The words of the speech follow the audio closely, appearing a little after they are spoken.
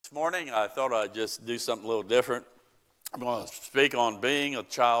This morning, I thought I'd just do something a little different. I'm going to speak on being a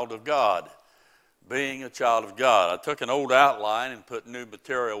child of God. Being a child of God. I took an old outline and put new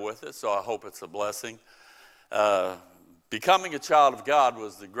material with it, so I hope it's a blessing. Becoming a child of God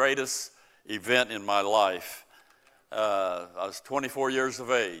was the greatest event in my life. I was 24 years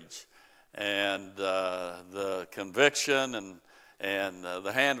of age, and the conviction and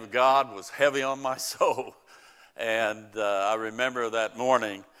the hand of God was heavy on my soul. And I remember that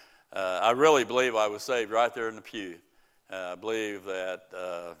morning, I really believe I was saved right there in the pew. I believe that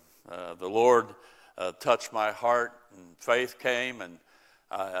the Lord touched my heart, and faith came, and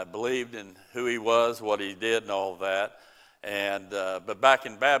I believed in who He was, what He did, and all of that. And but back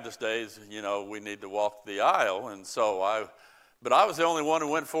in Baptist days, you know, we need to walk the aisle, and so but I was the only one who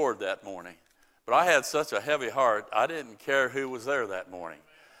went forward that morning. But I had such a heavy heart, I didn't care who was there that morning.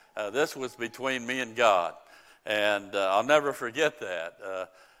 This was between me and God. And I'll never forget that.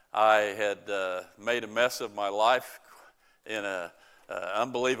 I had made a mess of my life in an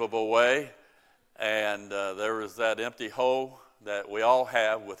unbelievable way. And there was that empty hole that we all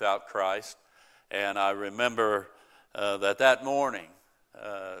have without Christ. And I remember that morning,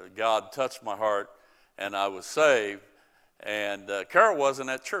 God touched my heart and I was saved. And Carol wasn't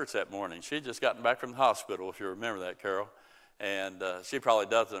at church that morning. She had just gotten back from the hospital, if you remember that, Carol. And she probably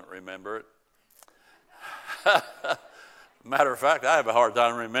doesn't remember it. Matter of fact, I have a hard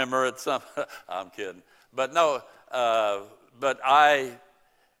time remembering it. I'm kidding, but no. But I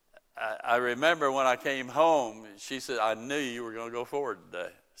remember when I came home, she said, "I knew you were going to go forward today."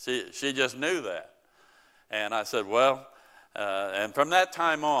 She just knew that, and I said, "Well," and from that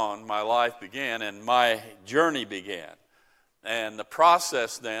time on, my life began and my journey began. And the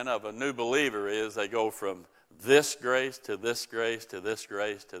process then of a new believer is they go from this grace to this grace to this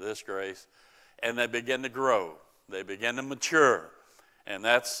grace to this grace. And they begin to grow. They begin to mature. And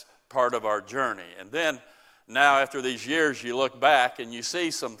that's part of our journey. And then now after these years, you look back and you see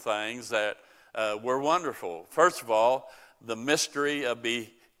some things that were wonderful. First of all, the mystery of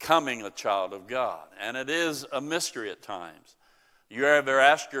becoming a child of God. And it is a mystery at times. You ever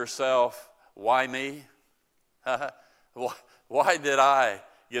ask yourself, why me? Why did I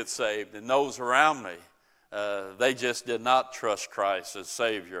get saved? And those around me, they just did not trust Christ as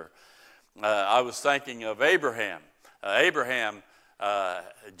Savior. I was thinking of Abraham.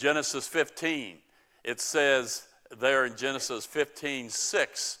 Genesis 15. It says there in Genesis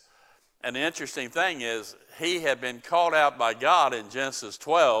 15:6. And the interesting thing is, he had been called out by God in Genesis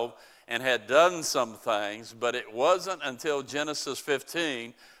 12 and had done some things, but it wasn't until Genesis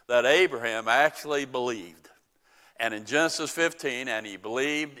 15 that Abraham actually believed. And in Genesis 15, and he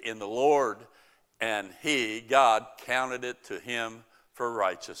believed in the Lord, and God, counted it to him for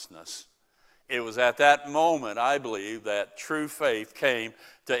righteousness. It was at that moment, I believe, that true faith came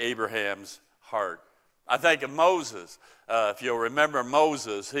to Abraham's heart. I think of Moses. If you'll remember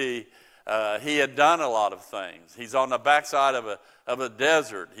Moses, he had done a lot of things. He's on the backside of a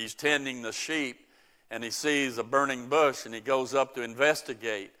desert. He's tending the sheep, and he sees a burning bush, and he goes up to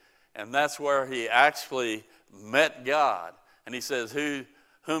investigate. And that's where he actually met God. And he says,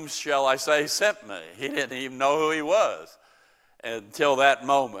 whom shall I say sent me? He didn't even know who he was. Until that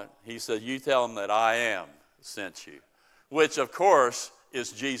moment, he said, you tell them that I am sent you. Which, of course,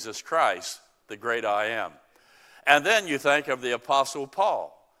 is Jesus Christ, the great I am. And then you think of the Apostle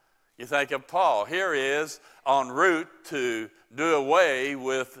Paul. You think of Paul. Here he is en route to do away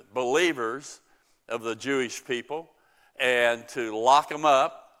with believers of the Jewish people and to lock them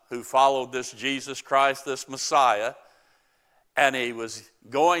up who followed this Jesus Christ, this Messiah. And he was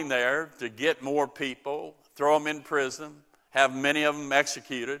going there to get more people, throw them in prison, have many of them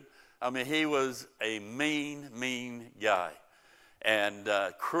executed. I mean, he was a mean guy. And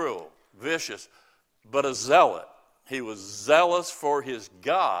cruel, vicious, but a zealot. He was zealous for his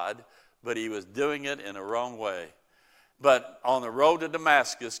God, but he was doing it in a wrong way. But on the road to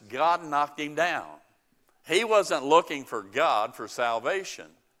Damascus, God knocked him down. He wasn't looking for God for salvation,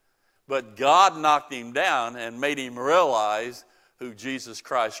 but God knocked him down and made him realize who Jesus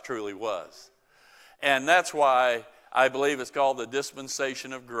Christ truly was. And that's why I believe it's called the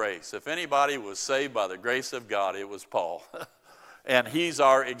dispensation of grace. If anybody was saved by the grace of God, it was Paul. And he's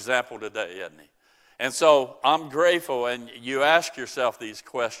our example today, isn't he? And so I'm grateful, and you ask yourself these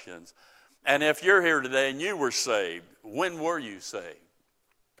questions. And if you're here today and you were saved, when were you saved?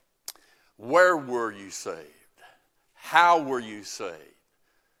 Where were you saved? How were you saved?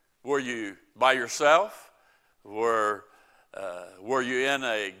 Were you by yourself? Were you in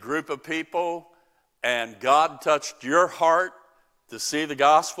a group of people and God touched your heart to see the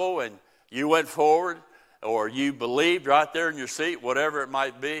gospel and you went forward or you believed right there in your seat, whatever it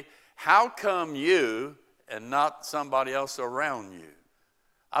might be, how come you and not somebody else around you?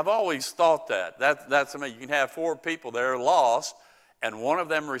 I've always thought that's amazing. You can have 4 people that are lost, and one of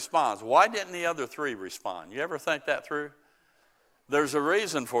them responds. Why didn't the other 3 respond? You ever think that through? There's a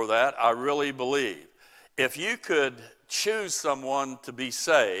reason for that, I really believe. If you could choose someone to be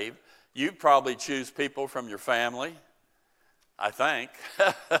saved, you'd probably choose people from your family, I think,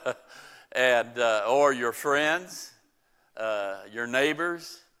 and or your friends, your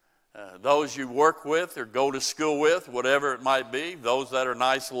neighbors, those you work with or go to school with, whatever it might be, those that are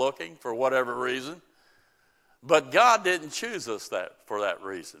nice looking for whatever reason. But God didn't choose us for that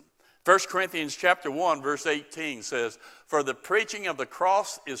reason. 1 Corinthians chapter 1, verse 18 says, "For the preaching of the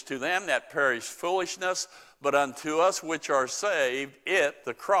cross is to them that perish foolishness, but unto us which are saved,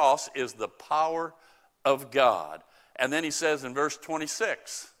 the cross, is the power of God." And then he says in verse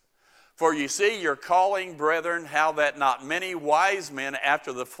 26, "For you see your calling, brethren, how that not many wise men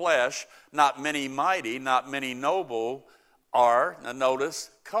after the flesh, not many mighty, not many noble are," now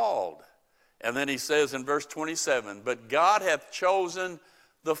notice, "called." And then he says in verse 27, "But God hath chosen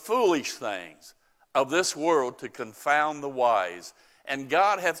the foolish things of this world to confound the wise. And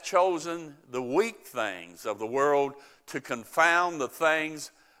God hath chosen the weak things of the world to confound the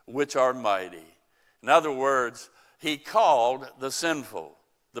things which are mighty." In other words, he called the sinful,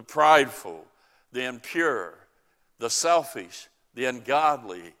 the prideful, the impure, the selfish, the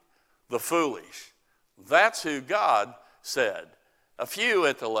ungodly, the foolish. That's who God said. A few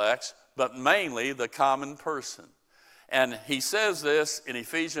intellects, but mainly the common person. And he says this in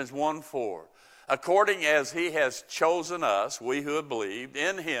Ephesians 1:4, "According as he has chosen us, we who have believed,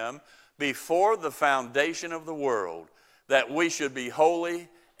 in him before the foundation of the world, that we should be holy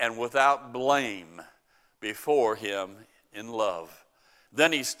and without blame before him in love."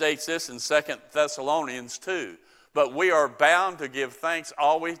 Then he states this in 2 Thessalonians 2, "But we are bound to give thanks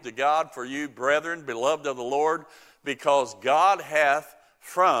always to God for you, brethren, beloved of the Lord, because God hath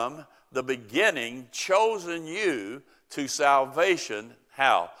from the beginning chosen you to salvation."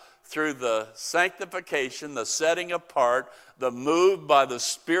 How? Through the sanctification, the setting apart, the move by the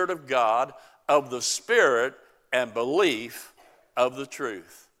Spirit of God, of the Spirit and belief of the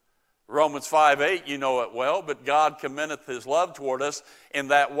truth. Romans 5:8, you know it well, "But God commendeth his love toward us, in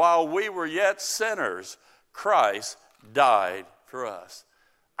that while we were yet sinners, Christ died for us."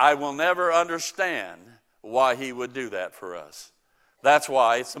 I will never understand why he would do that for us. That's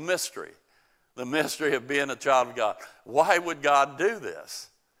why it's a mystery. The mystery of being a child of God. Why would God do this?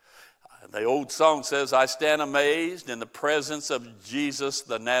 The old song says, "I stand amazed in the presence of Jesus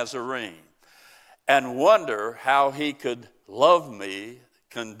the Nazarene, and wonder how he could love me,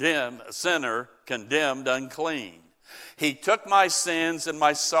 a sinner condemned unclean. He took my sins and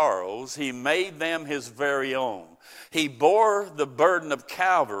my sorrows, he made them his very own. He bore the burden of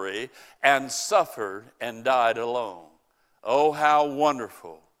Calvary and suffered and died alone." Oh, how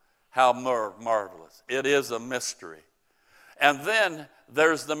wonderful, how marvelous. It is a mystery. And then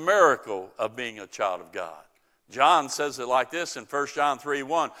there's the miracle of being a child of God. John says it like this in 1 John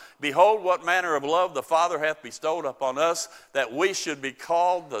 3:1, "Behold, what manner of love the Father hath bestowed upon us, that we should be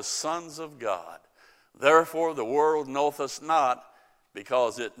called the sons of God. Therefore the world knoweth us not,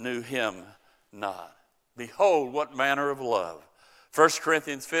 because it knew him not." Behold, what manner of love. 1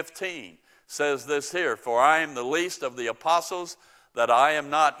 Corinthians 15 says this here, "For I am the least of the apostles, that I am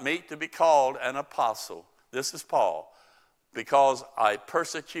not meet to be called an apostle." This is Paul. "Because I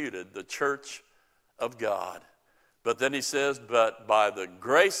persecuted the church of God." But then he says, "But by the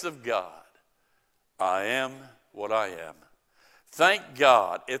grace of God, I am what I am." Thank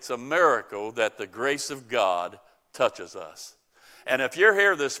God, it's a miracle that the grace of God touches us. And if you're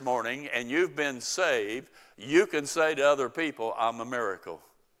here this morning and you've been saved, you can say to other people, "I'm a miracle."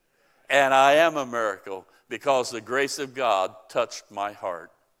 And I am a miracle because the grace of God touched my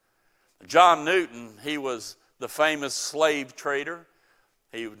heart. John Newton, he was the famous slave trader.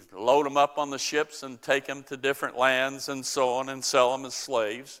 He would load them up on the ships and take them to different lands and so on and sell them as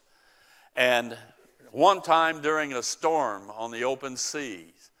slaves. And one time during a storm on the open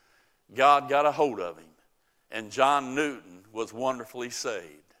seas, God got a hold of him, and John Newton was wonderfully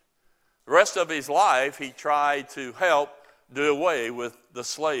saved. The rest of his life, he tried to help do away with the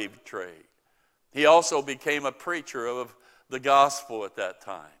slave trade. He also became a preacher of the gospel at that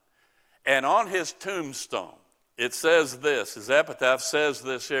time. And on his tombstone, it says this, his epitaph says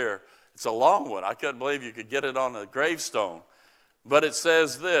this here. It's a long one. I couldn't believe you could get it on a gravestone. But it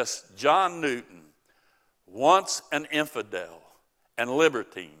says this, "John Newton, once an infidel and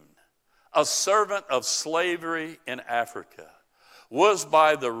libertine, a servant of slavery in Africa, was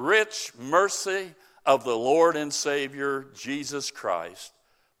by the rich mercy of the Lord and Savior Jesus Christ,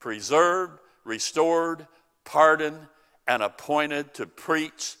 preserved, restored, pardoned, and appointed to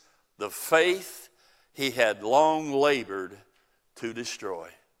preach the faith he had long labored to destroy.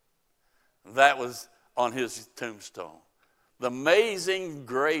 That was on his tombstone. The amazing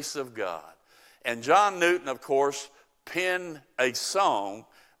grace of God. And John Newton, of course, penned a song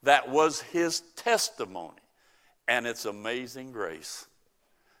that was his testimony. And it's Amazing Grace.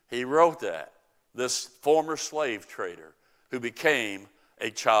 He wrote that, this former slave trader who became a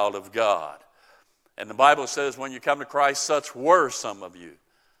child of God. And the Bible says when you come to Christ, such were some of you,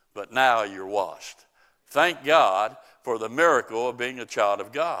 but now you're washed. Thank God for the miracle of being a child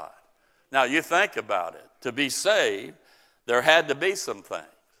of God. Now you think about it. To be saved, there had to be some things.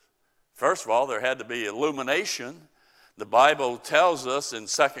 First of all, there had to be illumination. The Bible tells us in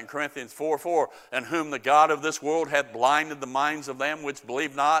 2 Corinthians 4:4, "And whom the God of this world hath blinded the minds of them which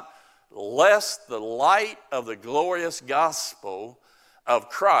believe not, lest the light of the glorious gospel of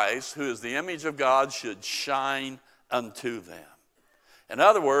Christ, who is the image of God, should shine unto them." In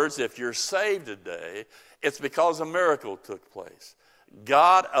other words, if you're saved today, it's because a miracle took place.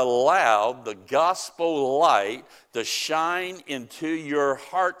 God allowed the gospel light to shine into your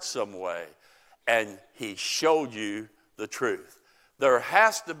heart some way, and he showed you the truth. There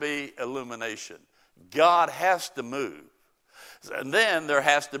has to be illumination. God has to move. And then there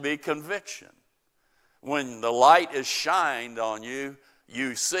has to be conviction. When the light is shined on you,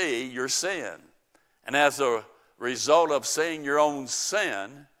 you see your sin. And as a result of seeing your own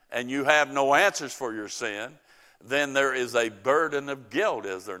sin, and you have no answers for your sin, then there is a burden of guilt,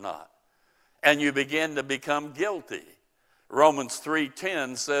 is there not? And you begin to become guilty. Romans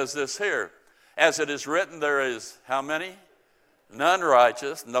 3:10 says this here, "As it is written, there is," how many? "None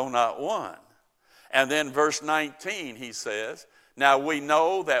righteous, no, not one." And then verse 19, he says, "Now we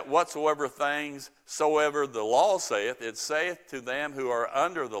know that whatsoever things soever the law saith, it saith to them who are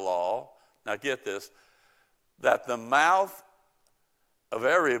under the law," now get this, "that the mouth of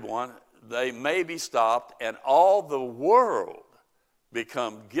everyone, they may be stopped, and all the world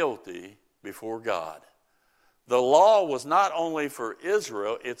become guilty before God." The law was not only for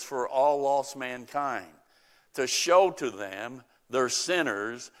Israel, it's for all lost mankind, to show to them they're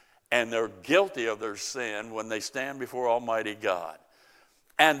sinners and they're guilty of their sin when they stand before Almighty God.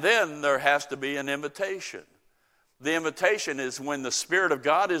 And then there has to be an invitation. The invitation is when the Spirit of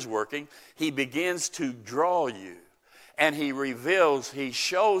God is working, he begins to draw you. And he reveals, he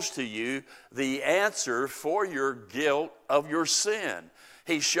shows to you the answer for your guilt of your sin.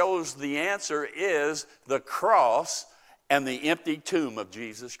 He shows the answer is the cross and the empty tomb of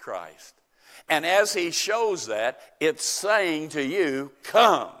Jesus Christ. And as he shows that, it's saying to you,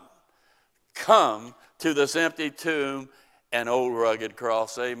 come to this empty tomb and old rugged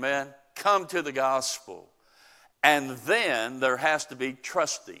cross, amen? Come to the gospel. And then there has to be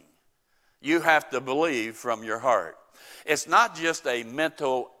trusting. You have to believe from your heart. It's not just a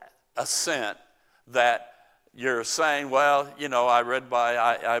mental assent that you're saying, well,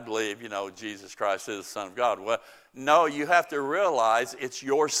 I believe, Jesus Christ is the Son of God. Well, no, you have to realize it's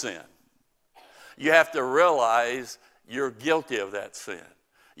your sin. You have to realize you're guilty of that sin.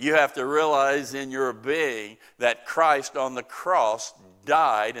 You have to realize in your being that Christ on the cross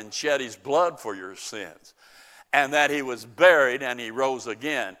died and shed his blood for your sins, and that he was buried and he rose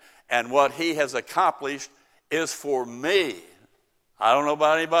again. And what he has accomplished is for me. I don't know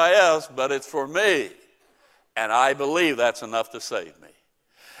about anybody else, but it's for me. And I believe that's enough to save me.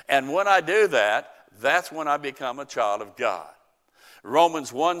 And when I do that, that's when I become a child of God.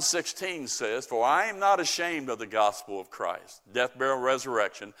 Romans 1:16 says, "For I am not ashamed of the gospel of Christ," death, burial,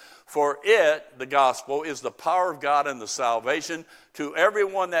 resurrection, "for it," the gospel, "is the power of God and the salvation to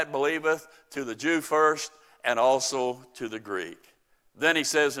everyone that believeth, to the Jew first, and also to the Greek." Then he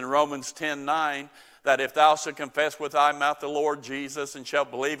says in Romans 10:9, that if thou shalt confess with thy mouth the Lord Jesus, and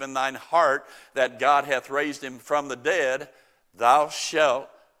shalt believe in thine heart that God hath raised him from the dead, thou shalt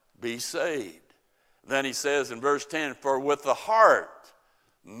be saved. Then he says in verse 10, "For with the heart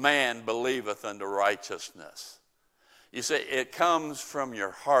man believeth unto righteousness." You see, it comes from your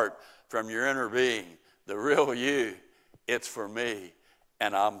heart, from your inner being, the real you. It's for me,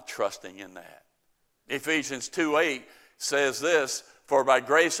 and I'm trusting in that. Ephesians 2:8 says this, "For by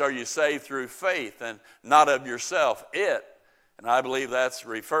grace are you saved through faith, and not of yourself." And I believe that's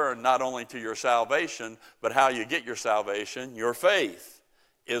referring not only to your salvation, but how you get your salvation. Your faith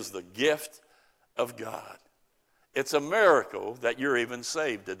is the gift of God. It's a miracle that you're even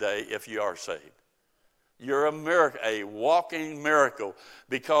saved today if you are saved. You're a miracle, a walking miracle,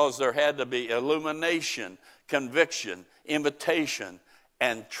 because there had to be illumination, conviction, invitation,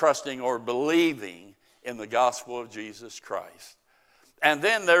 and trusting or believing in the gospel of Jesus Christ. And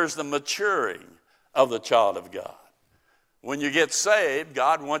then there's the maturing of the child of God. When you get saved,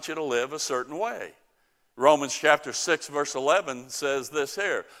 God wants you to live a certain way. Romans chapter 6, verse 11 says this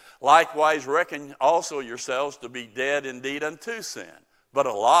here. Likewise, reckon also yourselves to be dead indeed unto sin, but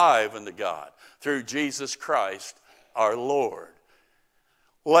alive unto God through Jesus Christ our Lord.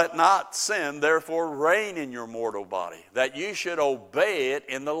 Let not sin therefore reign in your mortal body, that you should obey it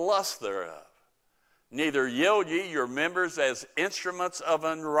in the lust thereof. Neither yield ye your members as instruments of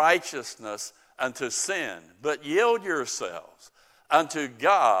unrighteousness unto sin, but yield yourselves unto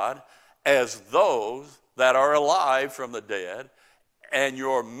God as those that are alive from the dead, and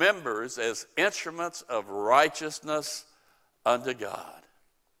your members as instruments of righteousness unto God.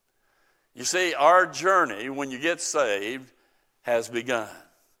 You see, our journey when you get saved has begun.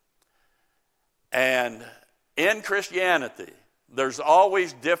 And in Christianity, there's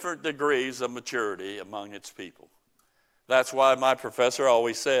always different degrees of maturity among its people. That's why my professor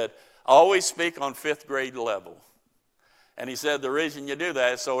always said, always speak on 5th grade level. And he said the reason you do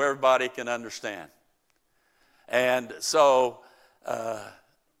that is so everybody can understand. And so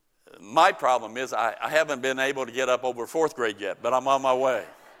my problem is I haven't been able to get up over 4th grade yet, but I'm on my way.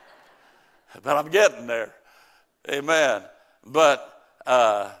 But I'm getting there. Amen. But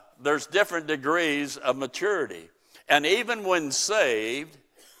there's different degrees of maturity. And even when saved,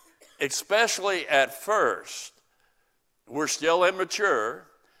 especially at first, we're still immature.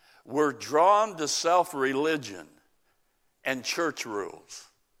 We're drawn to self-religion and church rules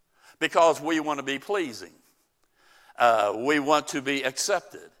because we want to be pleasing. We want to be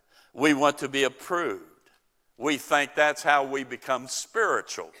accepted. We want to be approved. We think that's how we become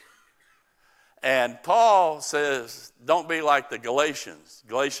spiritual. And Paul says, don't be like the Galatians.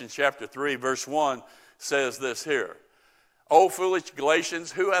 Galatians chapter 3, verse 1 says this here. O foolish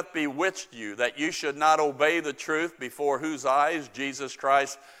Galatians, who hath bewitched you, that you should not obey the truth, before whose eyes Jesus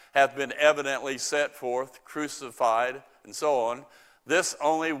Christ hath been evidently set forth, crucified, and so on. This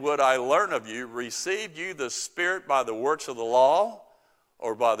only would I learn of you. Received you the Spirit by the works of the law,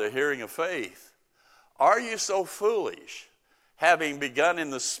 or by the hearing of faith? Are you so foolish? Having begun in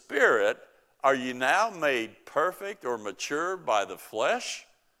the Spirit, are you now made perfect or mature by the flesh?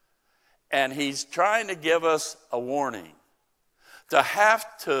 And he's trying to give us a warning. To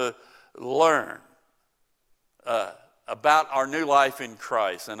have to learn about our new life in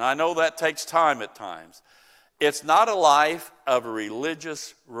Christ. And I know that takes time at times. It's not a life of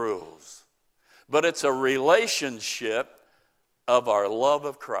religious rules, but it's a relationship of our love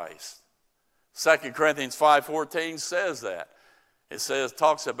of Christ. 2 Corinthians 5:14 says that. It says,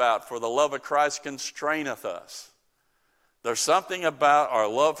 talks about, for the love of Christ constraineth us. There's something about our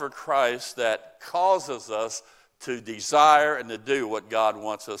love for Christ that causes us to desire and to do what God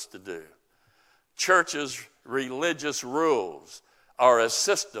wants us to do. Churches' religious rules are a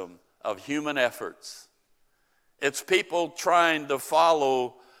system of human efforts. It's people trying to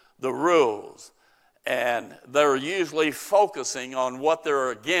follow the rules, and they're usually focusing on what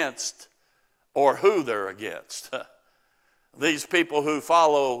they're against or who they're against. These people who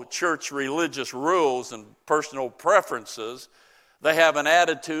follow church religious rules and personal preferences, they have an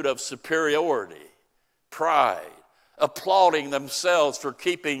attitude of superiority, pride, applauding themselves for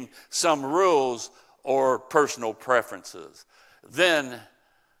keeping some rules or personal preferences. Then,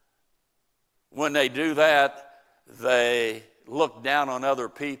 when they do that, they look down on other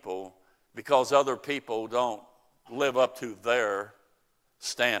people because other people don't live up to their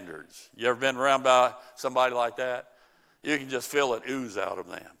standards. You ever been around by somebody like that? You can just feel it ooze out of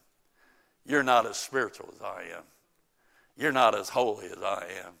them. You're not as spiritual as I am. You're not as holy as I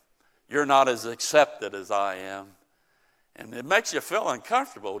am. You're not as accepted as I am. And it makes you feel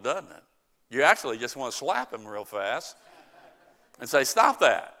uncomfortable, doesn't it? You actually just want to slap them real fast and say, stop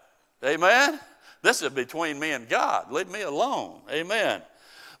that. Amen? This is between me and God. Leave me alone. Amen.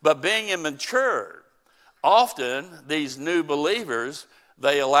 But being immature, often these new believers,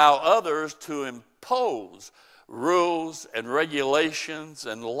 they allow others to impose rules and regulations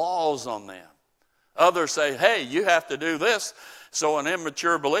and laws on them. Others say, hey, you have to do this. So an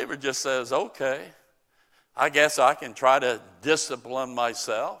immature believer just says, okay, I guess I can try to discipline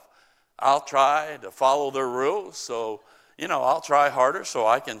myself. I'll try to follow their rules. So, I'll try harder so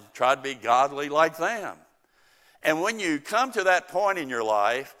I can try to be godly like them. And when you come to that point in your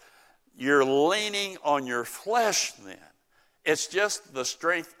life, you're leaning on your flesh then. It's just the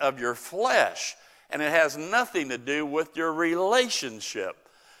strength of your flesh. And it has nothing to do with your relationship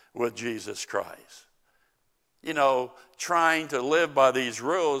with Jesus Christ. Trying to live by these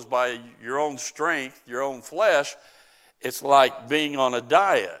rules by your own strength, your own flesh, it's like being on a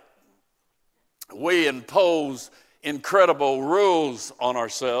diet. we impose incredible rules on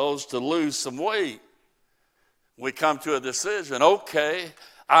ourselves to lose some weight. We come to a decision, okay,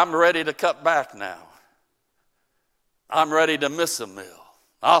 I'm ready to cut back now. I'm ready to miss a meal.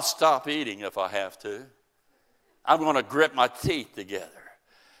 I'll stop eating if I have to. I'm going to grit my teeth together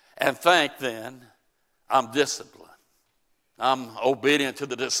and think then I'm disciplined. I'm obedient to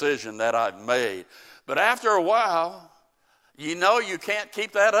the decision that I've made. But after a while, you know you can't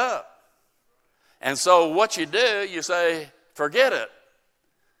keep that up. And so what you do, you say, forget it.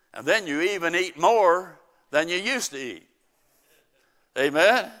 And then you even eat more than you used to eat.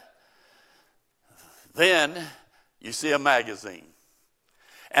 Amen? Then you see a magazine.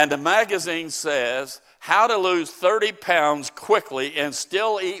 And the magazine says how to lose 30 pounds quickly and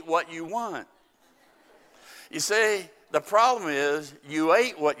still eat what you want. You see, the problem is you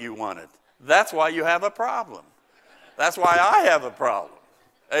ate what you wanted. That's why you have a problem. That's why I have a problem.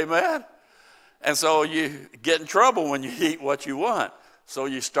 Amen? And so you get in trouble when you eat what you want. So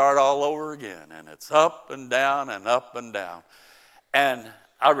you start all over again, and it's up and down and up and down. And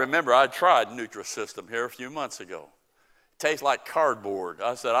I remember I tried Nutrisystem here a few months ago. It tastes like cardboard.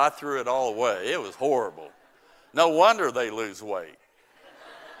 I said, I threw it all away. It was horrible. No wonder they lose weight.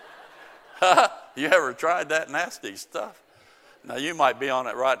 You ever tried that nasty stuff? Now, you might be on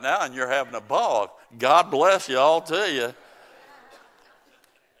it right now, and you're having a ball. God bless you, I'll tell you.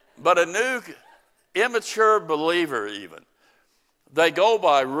 But a new, immature believer even, they go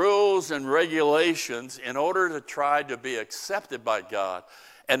by rules and regulations in order to try to be accepted by God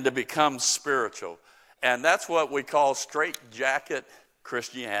and to become spiritual. And that's what we call straitjacket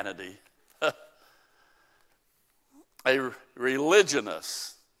Christianity. A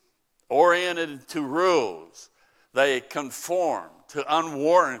religionist oriented to rules. They conform to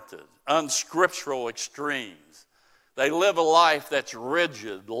unwarranted, unscriptural extremes. They live a life that's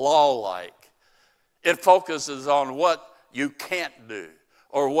rigid, law-like. It focuses on what you can't do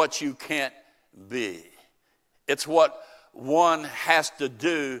or what you can't be. It's what one has to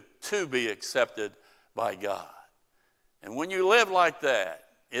do to be accepted by God. And when you live like that,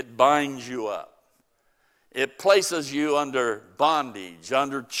 it binds you up. It places you under bondage,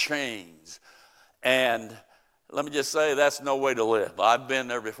 under chains. And let me just say, that's no way to live. I've been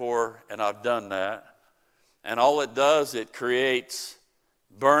there before, and I've done that. And all it does, it creates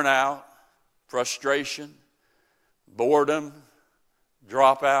burnout, frustration, boredom,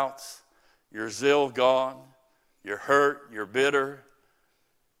 dropouts, your zeal gone, you're hurt, you're bitter,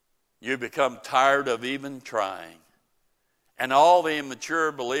 you become tired of even trying. And all the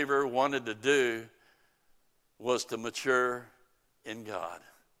immature believer wanted to do was to mature in God.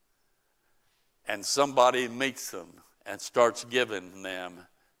 And somebody meets them and starts giving them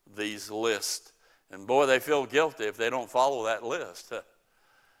these lists. And boy, they feel guilty if they don't follow that list.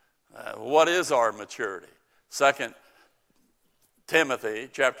 What is our maturity? 2 Timothy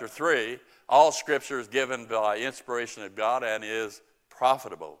chapter 3, all scripture is given by inspiration of God and is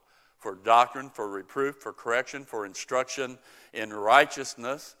profitable for doctrine, for reproof, for correction, for instruction in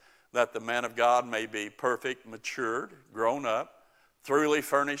righteousness, that the man of God may be perfect, matured, grown up, thoroughly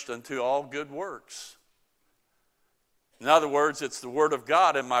furnished unto all good works. In other words, it's the Word of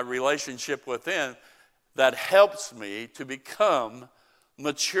God and my relationship with Him that helps me to become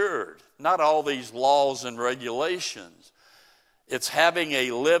matured. Not all these laws and regulations. It's having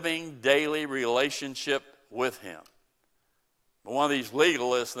a living, daily relationship with Him. But one of these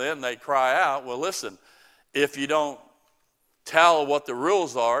legalists then, they cry out, well, listen, if you don't tell what the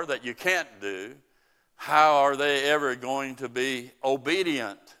rules are that you can't do, how are they ever going to be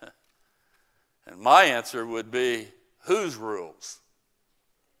obedient? And my answer would be, whose rules?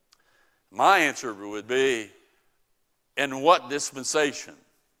 My answer would be, in what dispensation?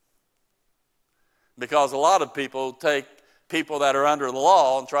 Because a lot of people take people that are under the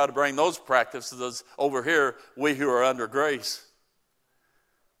law and try to bring those practices over here, we who are under grace.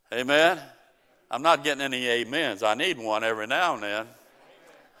 Amen? I'm not getting any amens. I need one every now and then.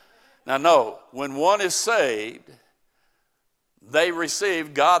 Now, no, when one is saved, they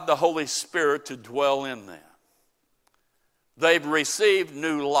receive God the Holy Spirit to dwell in them. They've received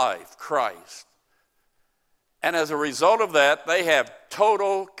new life, Christ. And as a result of that, they have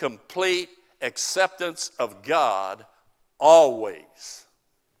total, complete acceptance of God always.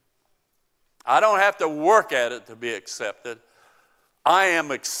 I don't have to work at it to be accepted. I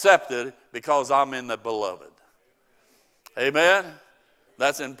am accepted because I'm in the beloved. Amen?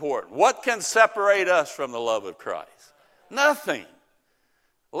 That's important. What can separate us from the love of Christ? Nothing.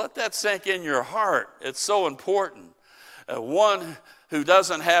 Let that sink in your heart. It's so important. One who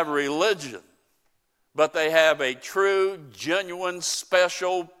doesn't have religion but they have a true, genuine,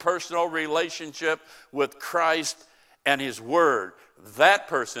 special, personal relationship with Christ and his word, that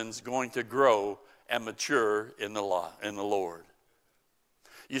person's going to grow and mature in the Lord.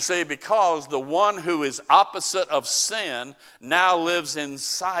 You see, because the one who is opposite of sin now lives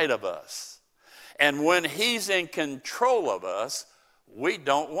inside of us. And when he's in control of us, we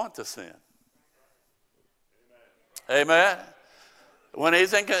don't want to sin. Amen. When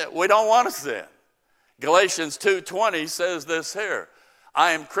he's we don't want to sin. Galatians 2:20 says this here.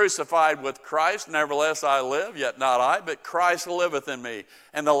 I am crucified with Christ, nevertheless I live, yet not I, but Christ liveth in me.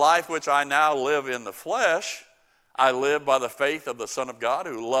 And the life which I now live in the flesh, I live by the faith of the Son of God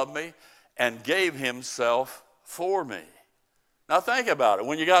who loved me and gave himself for me. Now think about it.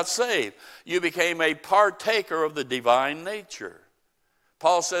 When you got saved, you became a partaker of the divine nature.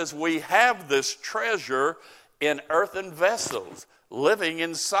 Paul says we have this treasure in earthen vessels living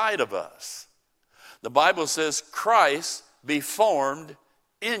inside of us. The Bible says Christ be formed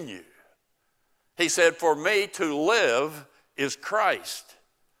in you. He said, for me to live is Christ.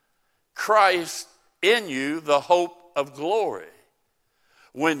 Christ in you, the hope of glory.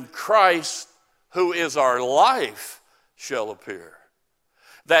 When Christ, who is our life, shall appear,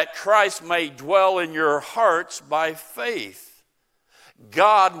 that Christ may dwell in your hearts by faith,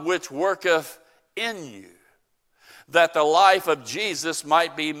 God which worketh in you, that the life of Jesus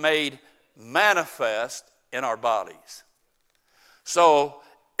might be made manifest in our bodies. So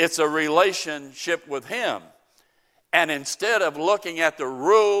it's a relationship with him. And instead of looking at the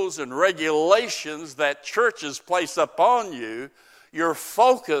rules and regulations that churches place upon you, your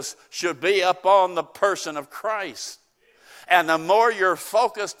focus should be upon the person of Christ. And the more you're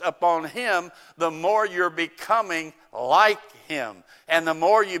focused upon him, the more you're becoming like him. And the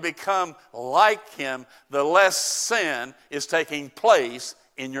more you become like him, the less sin is taking place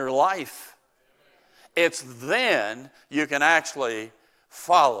in your life. It's then you can actually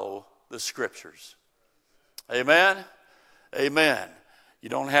follow the scriptures. Amen? Amen. You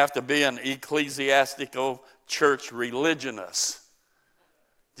don't have to be an ecclesiastical church religionist.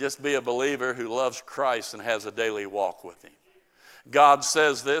 Just be a believer who loves Christ and has a daily walk with him. God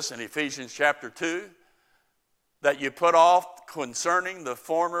says this in Ephesians chapter 2, that you put off concerning the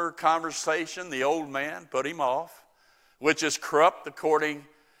former conversation, the old man, put him off, which is corrupt according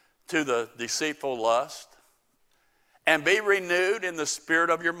to the deceitful lust, and be renewed in the spirit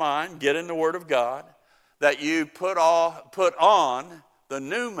of your mind, get in the word of God, that you put on the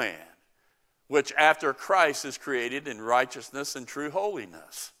new man, which after Christ is created in righteousness and true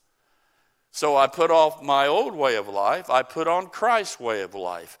holiness. So I put off my old way of life, I put on Christ's way of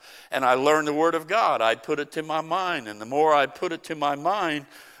life, and I learned the word of God. I put it to my mind, and the more I put it to my mind,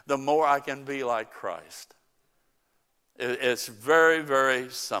 the more I can be like Christ. It's very, very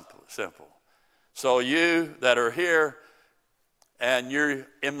simple. So you that are here and you're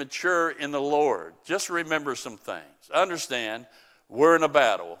immature in the Lord, just remember some things. Understand, we're in a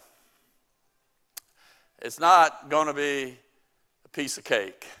battle. It's not going to be a piece of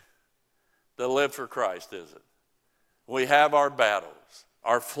cake to live for Christ, is it? We have our battles.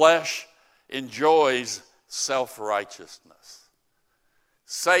 Our flesh enjoys self-righteousness.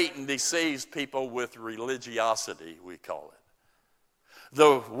 Satan deceives people with religiosity, we call it.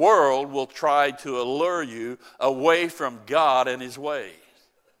 The world will try to allure you away from God and his ways.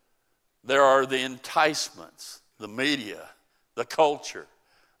 There are the enticements, the media, the culture,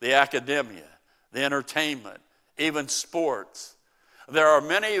 the academia, the entertainment, even sports. There are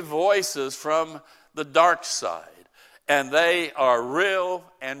many voices from the dark side, and they are real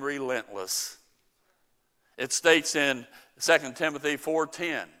and relentless. It states in 2 Timothy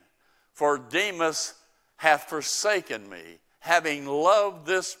 4:10, for Demas hath forsaken me, having loved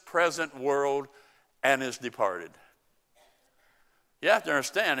this present world, and is departed. You have to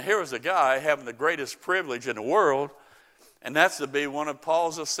understand, here was a guy having the greatest privilege in the world, and that's to be one of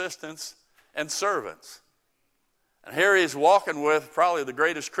Paul's assistants and servants. And here he's walking with probably the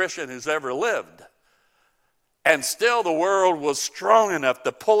greatest Christian who's ever lived. And still the world was strong enough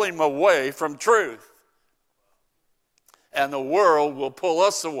to pull him away from truth. And the world will pull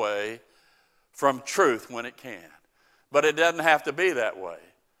us away from truth when it can. But it doesn't have to be that way.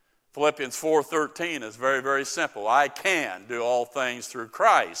 Philippians 4:13 is very, very simple. I can do all things through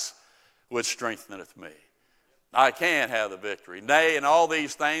Christ, which strengtheneth me. I can have the victory. Nay, in all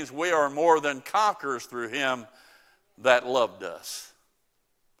these things we are more than conquerors through him that loved us.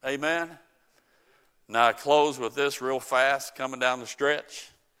 Amen? Now I close with this real fast, coming down the stretch.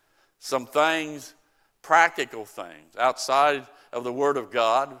 Some things, practical things, outside of the Word of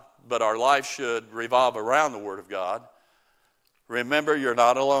God, but our life should revolve around the Word of God. Remember, you're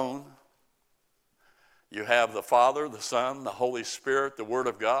not alone. You have the Father, the Son, the Holy Spirit, the Word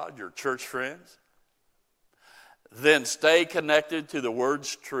of God, your church friends. Then stay connected to the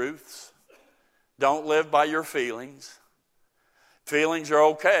Word's truths. Don't live by your feelings. Feelings are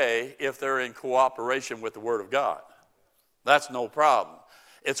okay if they're in cooperation with the Word of God. That's no problem.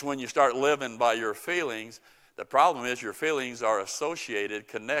 It's when you start living by your feelings, the problem is your feelings are associated,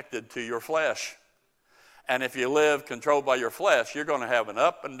 connected to your flesh. And if you live controlled by your flesh, you're going to have an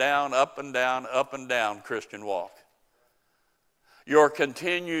up and down, up and down, up and down Christian walk. Your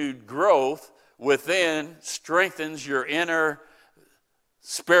continued growth within strengthens your inner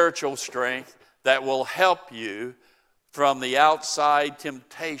spiritual strength that will help you from the outside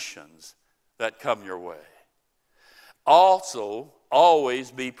temptations that come your way. Also,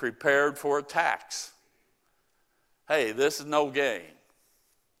 always be prepared for attacks. Hey, this is no game.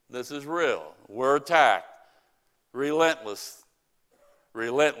 This is real. We're attacked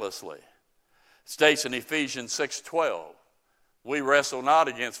relentlessly. It states in Ephesians 6:12, we wrestle not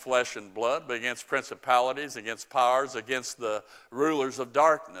against flesh and blood, but against principalities, against powers, against the rulers of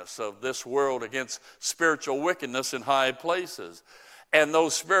darkness of this world, against spiritual wickedness in high places. And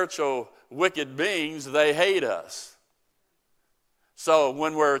those spiritual wicked beings, they hate us. So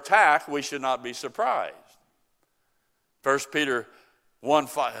when we're attacked, we should not be surprised. 1 Peter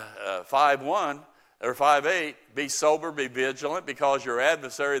 5:8, be sober, be vigilant, because your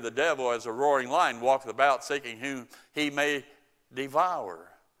adversary, the devil, as a roaring lion, walketh about seeking whom he may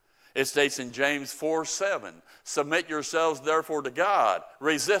devour. It states in James 4:7, submit yourselves therefore to God,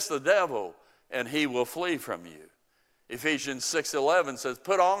 resist the devil, and he will flee from you. Ephesians 6:11 says,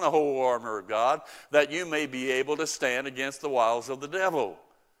 put on the whole armor of God, that you may be able to stand against the wiles of the devil.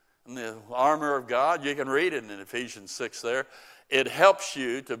 And the armor of God, you can read it in Ephesians 6 there. It helps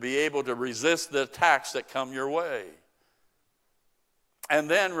you to be able to resist the attacks that come your way. And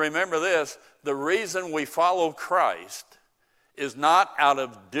then remember this, the reason we follow Christ is not out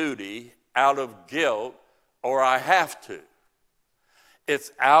of duty, out of guilt, or I have to.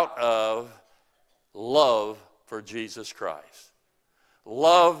 It's out of love for Jesus Christ.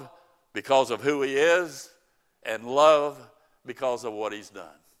 Love because of who he is, and love because of what he's done.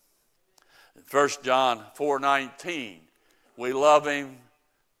 In 1 John 4:19, we love him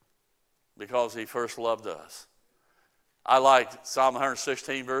because he first loved us. I like Psalm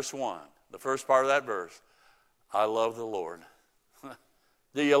 116 verse 1, the first part of that verse. I love the Lord.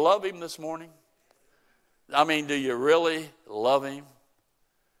 Do you love him this morning? I mean, do you really love him?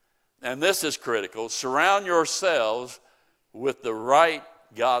 And this is critical. Surround yourselves with the right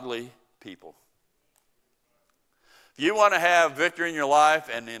godly people. If you want to have victory in your life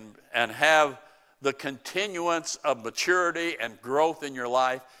and have the continuance of maturity and growth in your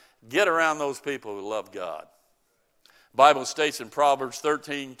life, get around those people who love God. The Bible states in Proverbs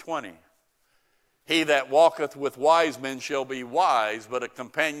 13:20, he that walketh with wise men shall be wise, but a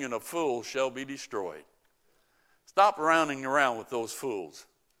companion of fools shall be destroyed. Stop running around with those fools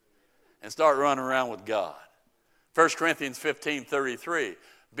and start running around with God. 1 Corinthians 15:33,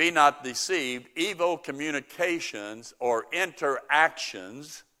 be not deceived, evil communications or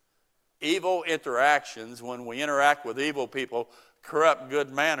interactions, when we interact with evil people, corrupt good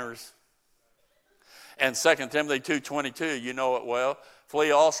manners. And 2 Timothy 2:22, you know it well.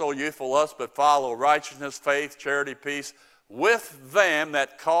 Flee also youthful lust, but follow righteousness, faith, charity, peace, with them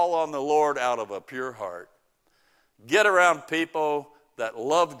that call on the Lord out of a pure heart. Get around people that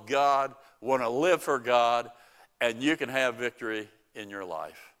love God, want to live for God, and you can have victory in your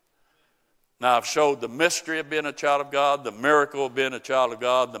life. Now, I've showed the mystery of being a child of God, the miracle of being a child of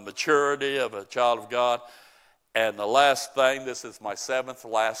God, the maturity of a child of God, and the last thing, this is my seventh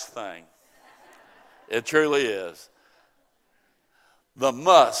last thing. It truly is. The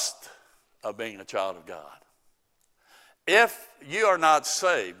must of being a child of God. If you are not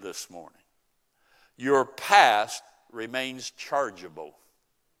saved this morning, your past remains chargeable.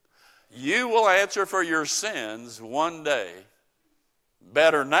 You will answer for your sins one day.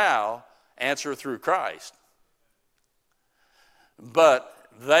 Better now, answer through Christ. But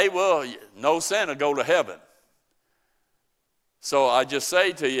no sin will go to heaven. So I just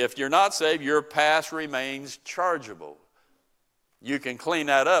say to you, if you're not saved, your past remains chargeable. You can clean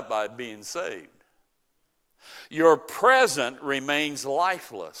that up by being saved. Your present remains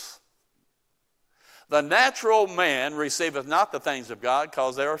lifeless. The natural man receiveth not the things of God,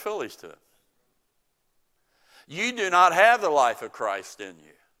 because they are foolish to him. You do not have the life of Christ in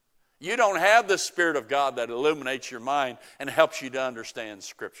you. You don't have the Spirit of God that illuminates your mind and helps you to understand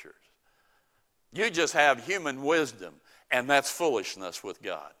Scriptures. You just have human wisdom, and that's foolishness with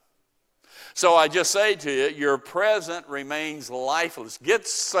God. So I just say to you, your present remains lifeless. Get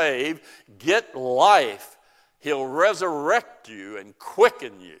saved, get life. He'll resurrect you and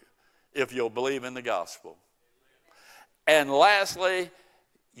quicken you if you'll believe in the gospel. And lastly,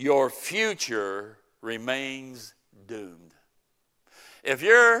 your future remains doomed. If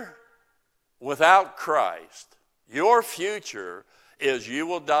you're without Christ, your future is you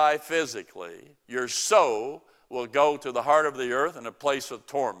will die physically. Your soul will go to the heart of the earth in a place of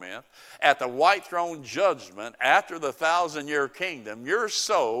torment. At the white throne judgment, after the 1,000-year kingdom, your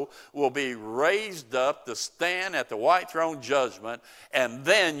soul will be raised up to stand at the white throne judgment, and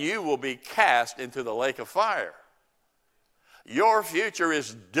then you will be cast into the lake of fire. Your future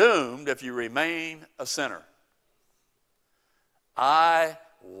is doomed if you remain a sinner. I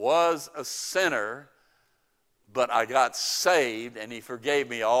was a sinner, but I got saved, and he forgave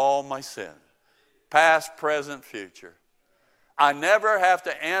me all my sin. Past, present, future. I never have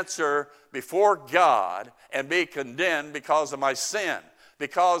to answer before God and be condemned because of my sin,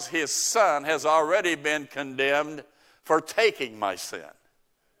 because his son has already been condemned for taking my sin.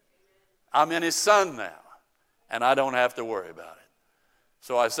 I'm in his son now, and I don't have to worry about it.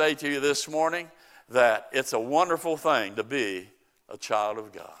 So I say to you this morning that it's a wonderful thing to be a child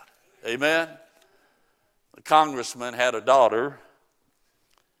of God. Amen? The congressman had a daughter.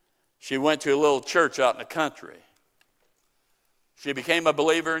 She went to a little church out in the country. She became a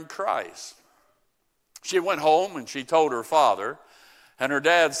believer in Christ. She went home and she told her father, and her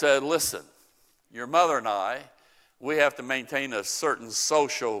dad said, listen, your mother and I, we have to maintain a certain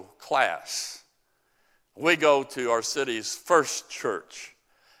social class. We go to our city's first church,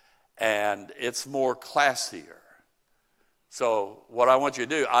 and it's more classier. So what I want you to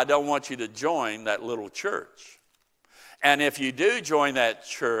do, I don't want you to join that little church. And if you do join that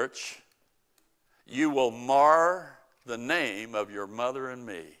church, you will mar the name of your mother and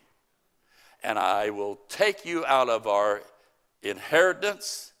me. And I will take you out of our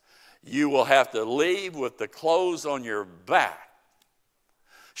inheritance. You will have to leave with the clothes on your back.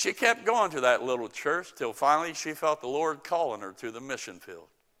 She kept going to that little church till finally she felt the Lord calling her to the mission field.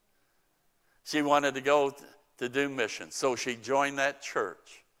 She wanted to go to do mission, so she joined that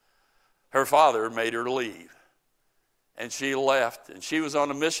church. Her father made her leave. And she left, and she was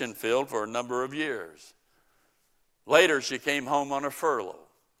on a mission field for a number of years. Later, she came home on a furlough.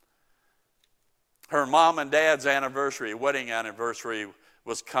 Her mom and dad's anniversary, wedding anniversary,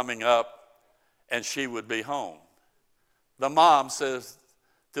 was coming up, and she would be home. The mom says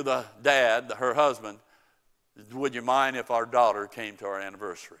to the dad, her husband, would you mind if our daughter came to our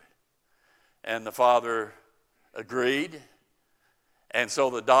anniversary? And the father agreed. And so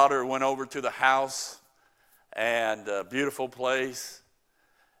the daughter went over to the house, and a beautiful place.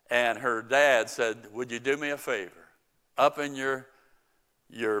 And her dad said, would you do me a favor? Up in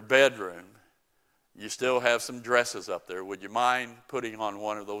your bedroom, you still have some dresses up there. Would you mind putting on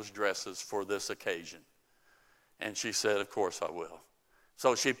one of those dresses for this occasion? And she said, of course I will.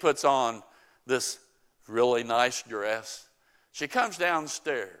 So she puts on this really nice dress. She comes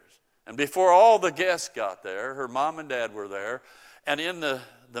downstairs. And before all the guests got there, her mom and dad were there. And in the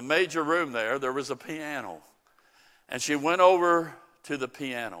major room there was a piano. And she went over to the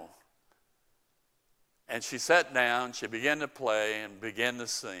piano. And she sat down, she began to play and began to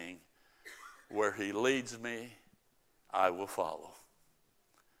sing, where he leads me, I will follow.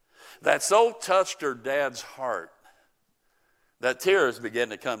 That so touched her dad's heart that tears began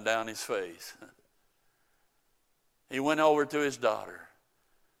to come down his face. He went over to his daughter.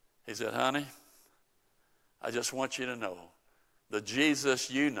 He said, honey, I just want you to know, the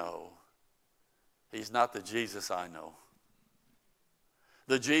Jesus you know, he's not the Jesus I know.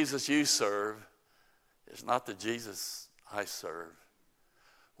 The Jesus you serve is not the Jesus I serve.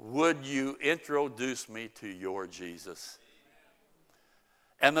 Would you introduce me to your Jesus?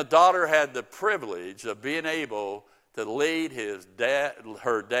 And the daughter had the privilege of being able to lead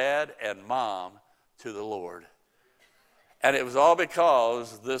her dad and mom to the Lord. And it was all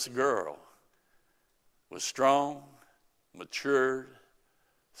because this girl was strong, matured,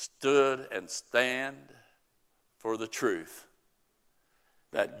 stood and stand for the truth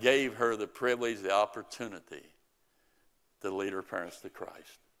that gave her the privilege, the opportunity to lead her parents to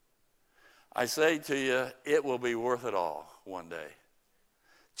Christ. I say to you, it will be worth it all one day.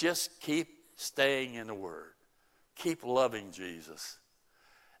 Just keep staying in the Word. Keep loving Jesus.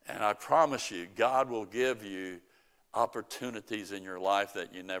 And I promise you, God will give you opportunities in your life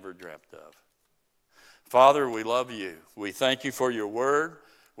that you never dreamt of. Father, we love you. We thank you for your Word.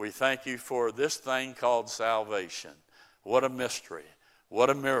 We thank you for this thing called salvation. What a mystery. What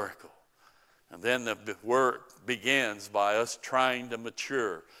a miracle. And then the work begins by us trying to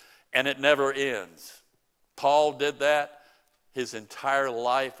mature and it never ends. Paul did that his entire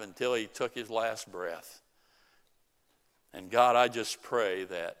life until he took his last breath. And God, I just pray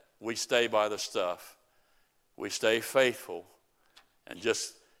that we stay by the stuff. We stay faithful. And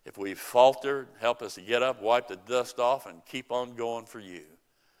just, if we've faltered, help us to get up, wipe the dust off, and keep on going for you.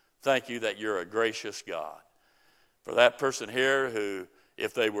 Thank you that you're a gracious God. For that person here who,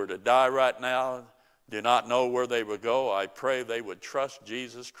 if they were to die right now, do not know where they would go, I pray they would trust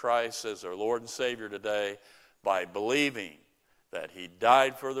Jesus Christ as their Lord and Savior today by believing that he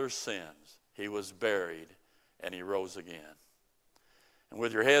died for their sins, he was buried, and he rose again. And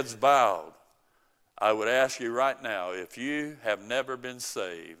with your heads bowed, I would ask you right now, if you have never been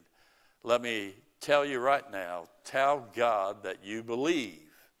saved, let me tell you right now, tell God that you believe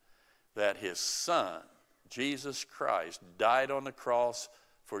that his Son, Jesus Christ, died on the cross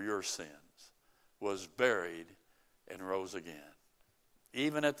for your sins, was buried, and rose again.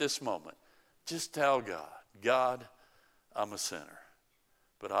 Even at this moment, just tell God, God, I'm a sinner,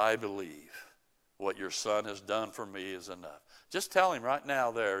 but I believe what your Son has done for me is enough. Just tell him right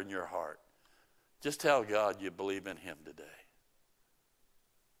now there in your heart. Just tell God you believe in him today.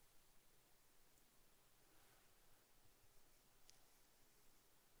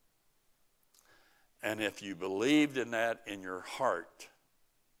 And if you believed in that in your heart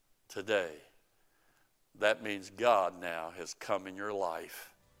today, that means God now has come in your life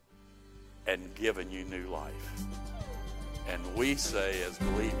and given you new life. And we say as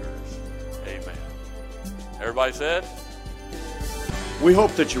believers, amen. Everybody said? We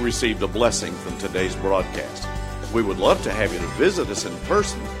hope that you received a blessing from today's broadcast. We would love to have you to visit us in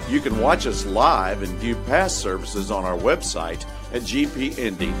person. You can watch us live and view past services on our website at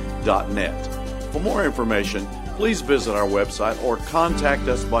gpindy.net. For more information, please visit our website or contact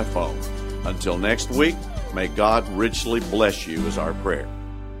us by phone. Until next week, may God richly bless you is our prayer.